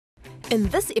In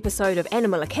this episode of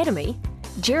Animal Academy,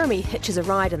 Jeremy hitches a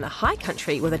ride in the high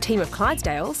country with a team of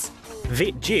Clydesdales.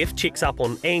 Vet Jeff checks up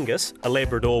on Angus, a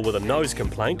Labrador with a nose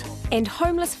complaint. And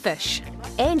homeless fish.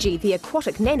 Angie, the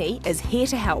aquatic nanny, is here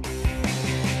to help.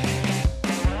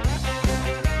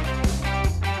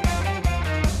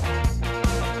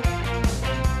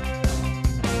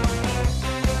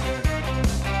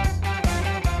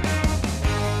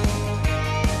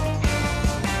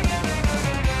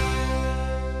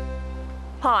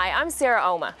 Hi, I'm Sarah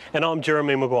Ulmer. And I'm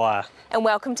Jeremy Maguire. And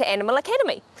welcome to Animal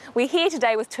Academy. We're here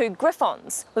today with two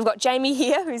griffons. We've got Jamie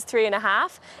here, who's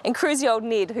 3.5, and cruisy old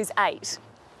Ned, who's 8.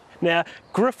 Now,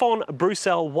 Griffon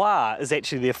bruxellois is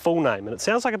actually their full name, and it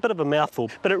sounds like a bit of a mouthful,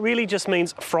 but it really just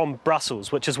means from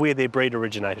Brussels, which is where their breed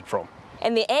originated from.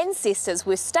 And their ancestors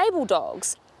were stable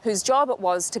dogs, whose job it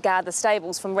was to guard the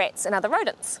stables from rats and other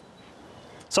rodents.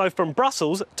 So from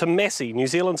Brussels to Massey, New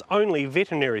Zealand's only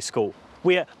veterinary school,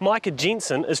 where Micah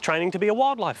Jennsen is training to be a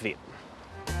wildlife vet.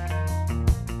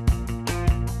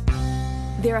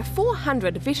 There are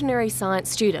 400 veterinary science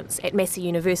students at Massey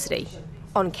University.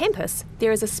 On campus,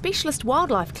 there is a specialist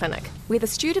wildlife clinic where the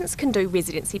students can do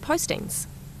residency postings.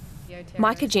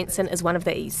 Micah Jennsen is one of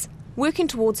these, working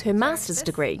towards her master's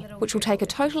degree, which will take a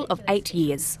total of 8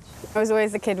 years. I was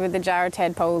always the kid with the jar of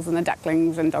tadpoles and the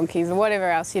ducklings and donkeys and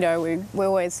whatever else, you know. We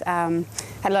always had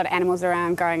a lot of animals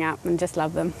around growing up and just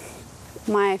loved them.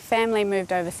 My family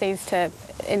moved overseas to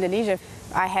Indonesia.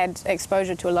 I had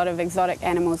exposure to a lot of exotic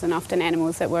animals and often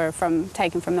animals that were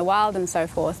taken from the wild and so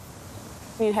forth.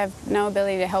 You'd have no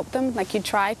ability to help them, like you'd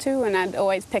try to, and I'd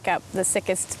always pick up the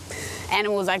sickest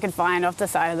animals I could find off the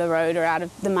side of the road or out of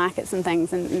the markets and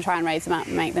things and try and raise them up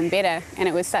and make them better. And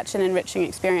it was such an enriching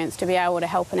experience to be able to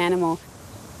help an animal.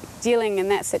 Dealing in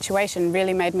that situation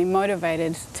really made me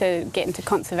motivated to get into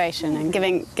conservation and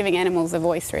giving animals a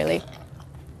voice, really.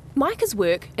 Micah's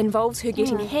work involves her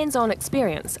getting hands-on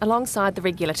experience alongside the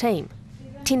regular team,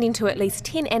 tending to at least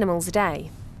 10 animals a day.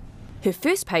 Her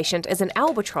first patient is an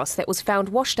albatross that was found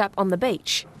washed up on the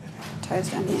beach. Toes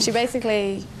down here. She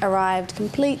basically arrived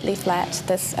completely flat.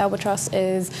 This albatross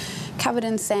is covered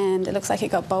in sand. It looks like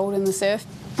it got bowled in the surf.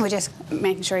 We're just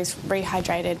making sure he's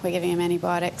rehydrated. We're giving him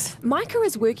antibiotics. Micah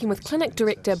is working with clinic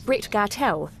director Brett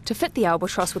Gartell to fit the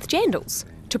albatross with jandals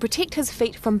to protect his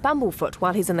feet from bumblefoot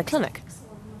while he's in the clinic.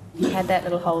 He had that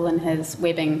little hole in his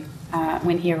webbing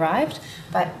when he arrived,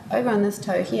 but over on this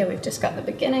toe here we've just got the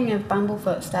beginning of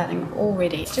bumblefoot starting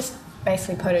already. It's just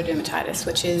basically pododermatitis,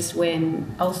 which is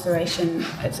when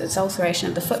it's ulceration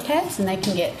of the foot pads, and they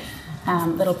can get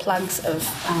little plugs of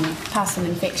pus and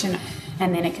infection,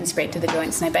 and then it can spread to the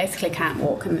joints, and they basically can't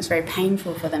walk, and it's very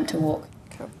painful for them to walk.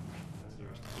 Cool.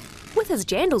 With his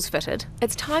jandals fitted,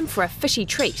 it's time for a fishy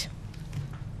treat.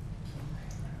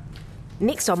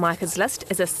 Next on Micah's list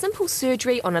is a simple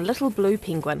surgery on a little blue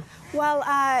penguin. Well,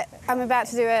 I'm about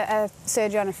to do a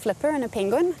surgery on a flipper and a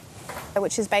penguin,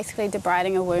 which is basically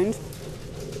debriding a wound.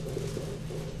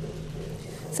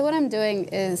 So what I'm doing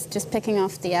is just picking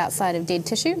off the outside of dead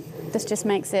tissue. This just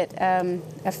makes it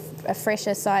a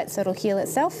fresher site so it'll heal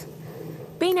itself.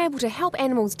 Being able to help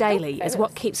animals daily is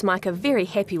what keeps Micah very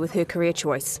happy with her career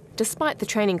choice, despite the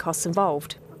training costs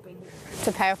involved.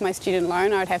 To pay off my student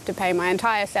loan, I would have to pay my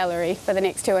entire salary for the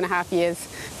next 2.5 years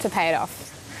to pay it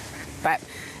off. But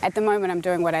at the moment, I'm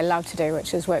doing what I love to do,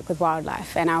 which is work with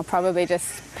wildlife, and I'll probably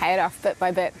just pay it off bit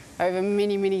by bit over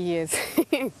many, many years.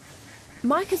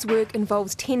 Micah's work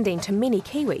involves tending to many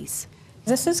kiwis.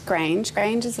 This is Grange.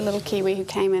 Grange is a little kiwi who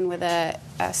came in with a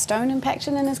stone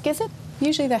impaction in his gizzard.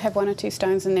 Usually they have 1 or 2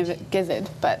 stones in their gizzard,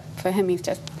 but for him, he's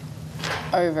just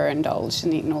overindulged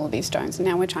and eaten all of these stones, and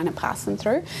now we're trying to pass them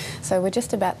through. So we're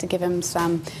just about to give him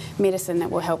some medicine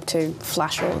that will help to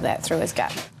flush all of that through his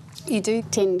gut. You do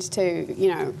tend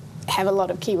to, have a lot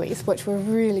of kiwis, which we're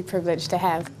really privileged to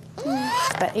have.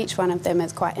 But each one of them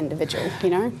is quite individual,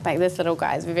 Like this little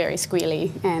guy is very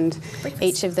squealy, and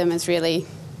each of them is really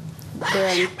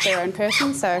their own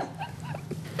person. So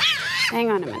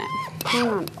hang on a minute. Hang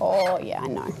on. Oh, yeah, I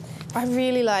know. I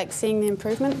really like seeing the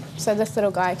improvement. So this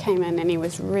little guy came in and he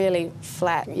was really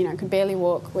flat, could barely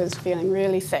walk, was feeling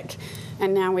really sick.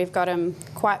 And now we've got him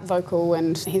quite vocal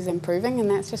and he's improving, and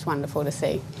that's just wonderful to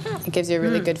see. It gives you a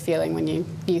really good feeling when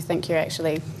you think you're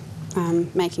actually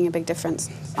making a big difference.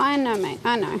 I know, mate,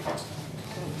 I know.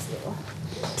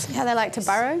 See how they like to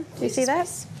burrow? Do you see that?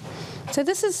 So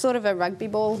this is sort of a rugby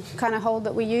ball kind of hold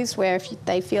that we use, where if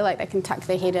they feel like they can tuck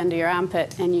their head under your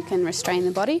armpit and you can restrain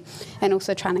the body, and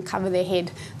also trying to cover their head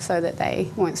so that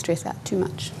they won't stress out too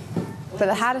much. But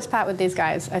the hardest part with these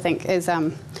guys, I think, is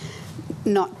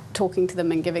not talking to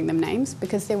them and giving them names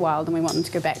because they're wild and we want them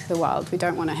to go back to the wild. We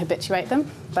don't want to habituate them,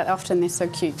 but often they're so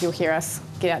cute you'll hear us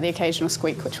get out the occasional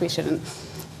squeak, which we shouldn't.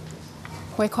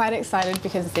 We're quite excited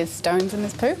because there's stones in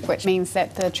this poo, which means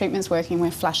that the treatment's working,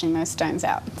 we're flushing those stones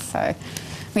out. So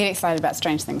we get excited about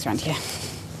strange things around here.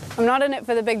 I'm not in it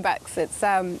for the big bucks. It's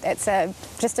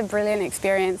just a brilliant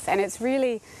experience and it's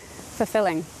really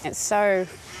fulfilling. It's so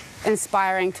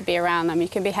inspiring to be around them. You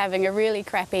can be having a really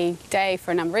crappy day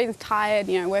for a number of reasons, tired,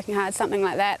 you know, working hard, something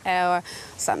like that, or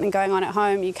something going on at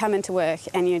home. You come into work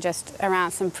and you're just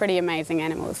around some pretty amazing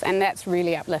animals, and that's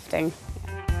really uplifting.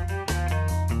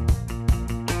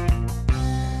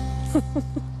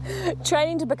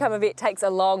 Training to become a vet takes a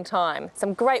long time.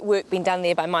 Some great work being done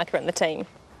there by Micah and the team.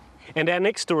 And our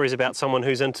next story is about someone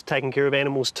who's into taking care of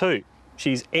animals too.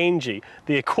 She's Angie,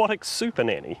 the aquatic super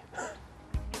nanny.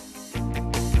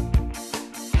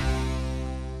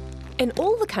 In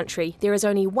all the country, there is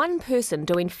only one person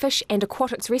doing fish and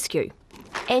aquatics rescue,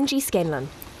 Angie Scanlon.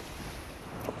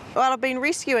 Well, I've been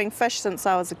rescuing fish since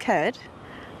I was a kid,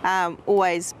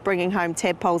 always bringing home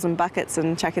tadpoles and buckets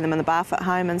and chucking them in the bath at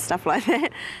home and stuff like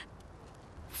that.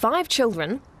 5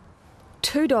 children,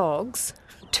 2 dogs,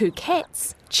 2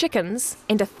 cats, chickens,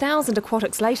 and 1,000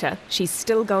 aquatics later, she's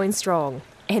still going strong,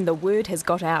 and the word has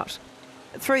got out.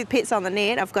 Through Pets on the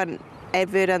Net, I've got an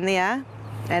advert in there,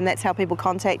 and that's how people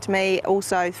contact me,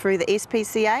 also through the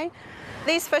SPCA.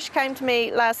 These fish came to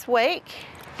me last week.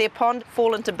 Their pond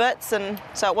fallen to bits, and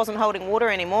so it wasn't holding water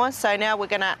anymore, so now we're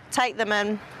going to take them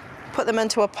in, put them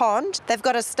into a pond. They've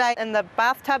got to stay in the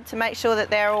bathtub to make sure that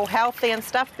they're all healthy and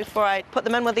stuff before I put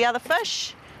them in with the other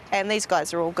fish. And these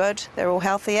guys are all good, they're all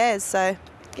healthy as, so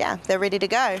yeah, they're ready to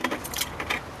go.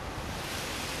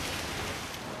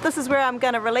 This is where I'm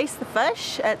going to release the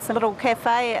fish. It's a little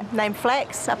cafe named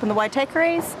Flax up in the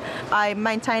Waitakeries. I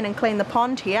maintain and clean the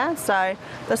pond here, so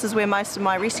this is where most of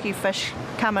my rescue fish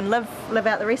come and live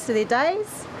out the rest of their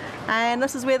days. And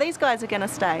this is where these guys are going to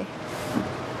stay,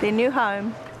 their new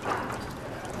home.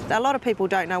 A lot of people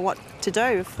don't know what to do.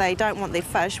 If they don't want their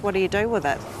fish, what do you do with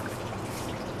it?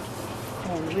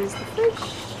 And there's the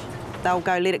fish. They'll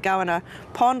go let it go in a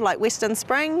pond like Western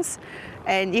Springs,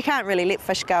 and you can't really let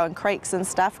fish go in creeks and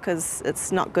stuff because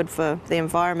it's not good for the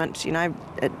environment, you know,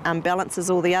 it unbalances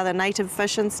all the other native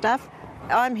fish and stuff.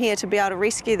 I'm here to be able to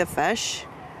rescue the fish,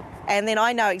 and then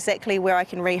I know exactly where I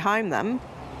can rehome them,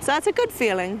 so it's a good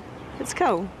feeling. It's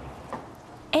cool.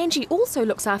 Angie also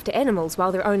looks after animals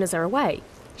while their owners are away.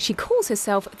 She calls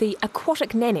herself the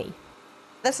aquatic nanny.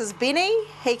 This is Benny.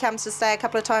 He comes to stay a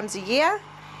couple of times a year.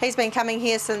 He's been coming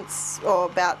here since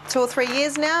about 2 or 3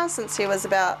 years now, since he was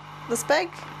about this big,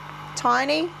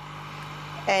 tiny,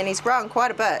 and he's grown quite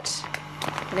a bit.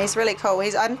 And he's really cool.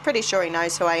 I'm pretty sure he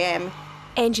knows who I am.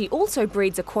 Angie also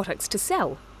breeds aquatics to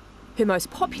sell. Her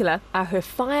most popular are her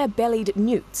fire-bellied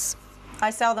newts. I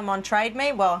sell them on Trade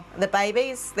Me, well, the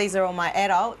babies. These are all my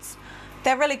adults.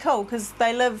 They're really cool because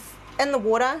they live in the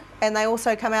water and they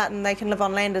also come out and they can live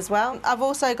on land as well. I've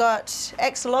also got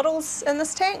axolotls in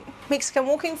this tank, Mexican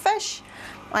walking fish.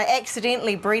 I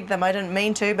accidentally bred them, I didn't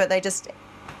mean to, but they just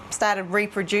started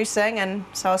reproducing, and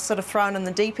so I was sort of thrown in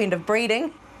the deep end of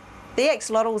breeding. The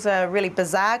axolotls are really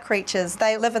bizarre creatures.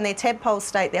 They live in their tadpole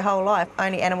state their whole life.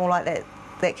 Only animal like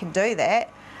that can do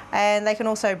that. And they can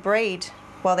also breed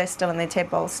while they're still in their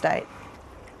tadpole state.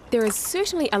 There is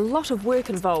certainly a lot of work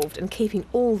involved in keeping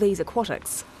all these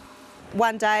aquatics.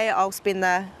 One day I'll spend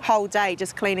the whole day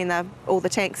just cleaning all the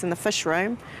tanks in the fish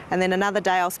room, and then another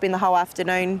day I'll spend the whole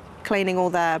afternoon cleaning all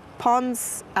the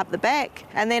ponds up the back,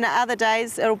 and then other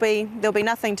days there'll be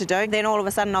nothing to do. Then all of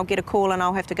a sudden I'll get a call and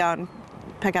I'll have to go and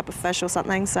pick up a fish or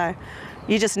something, so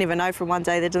you just never know from one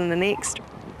day to the next.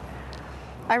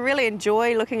 I really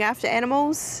enjoy looking after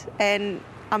animals, and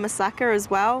I'm a sucker as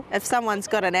well. If someone's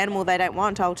got an animal they don't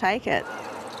want, I'll take it.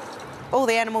 All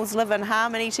the animals live in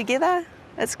harmony together.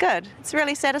 It's good. It's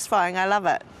really satisfying. I love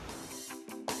it.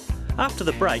 After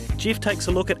the break, Jeff takes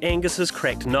a look at Angus's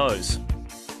cracked nose.